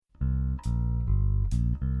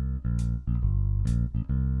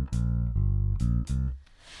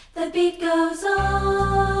The beat goes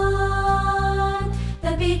on,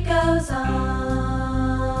 the beat goes on.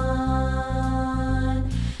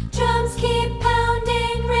 Drums keep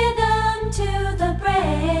pounding rhythm to the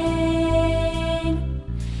brain.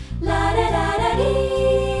 La da da da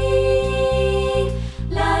dee,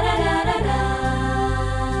 la da da da da.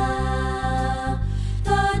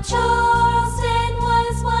 The Charleston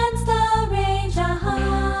was once the range, da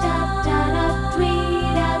da da, twee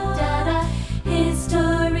da da da. His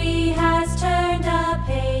story has turned a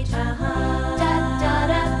page, da da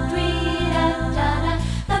da, twee da da da.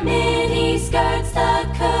 The mini skirts, the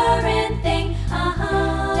current thing, da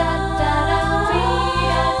da da, twee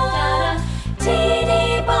da da da. Teeny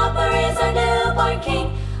Bopper is our newborn king,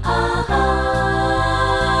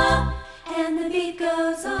 and the beat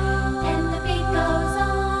goes on, and the beat goes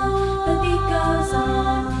on, the beat goes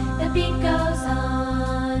on, the beat goes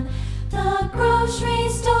on. The grocery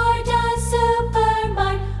store does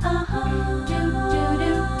Supermart, do do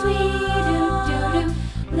do, twee do do do.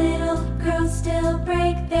 Little girls still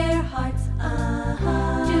break their hearts,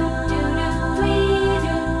 do do do, twee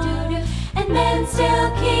do do do. And men still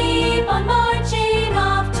keep on marching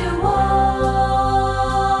off to war.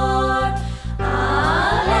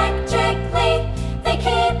 Electrically, they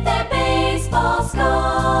keep their baseball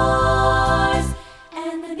scores.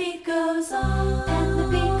 And the beat goes on, and the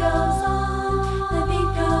beat goes on, the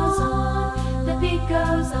beat goes on, the beat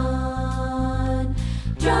goes on.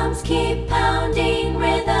 Drums keep pounding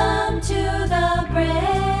rhythm to the brain.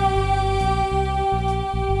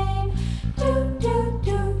 Do do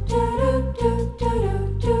do do do do do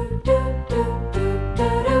do do do do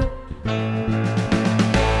do.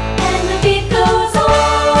 And the beat goes on,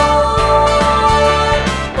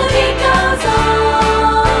 the beat goes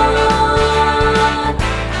on.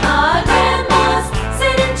 Our grandmas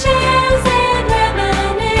sit in chairs and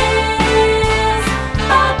reminisce.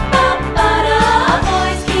 Ba ba ba da.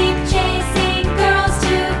 Boys keep chasing girls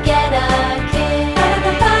to get a kiss. Ba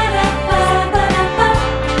da ba da ba ba da ba.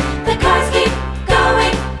 The cars keep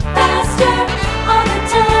going faster all the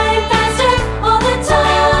time, faster all the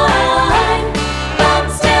time.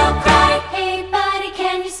 Bums still cry, hey buddy,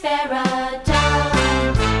 can you spare a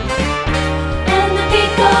dime? And the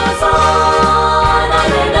beat goes on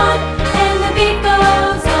and on, and the beat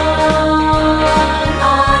goes on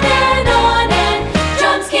and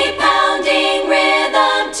drums keep pounding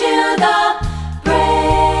rhythm to the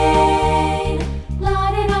brain. La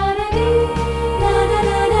da da da dee, la da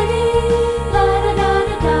da da dee, la da da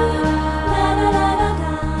da da, la da da da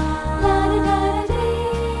da, la da da da dee,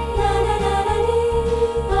 la da da da dee,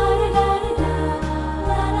 la da da da da,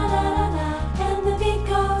 la da da da da. And the beat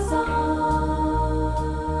goes on,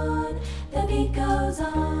 the beat goes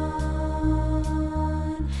on,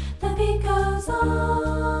 the beat goes on.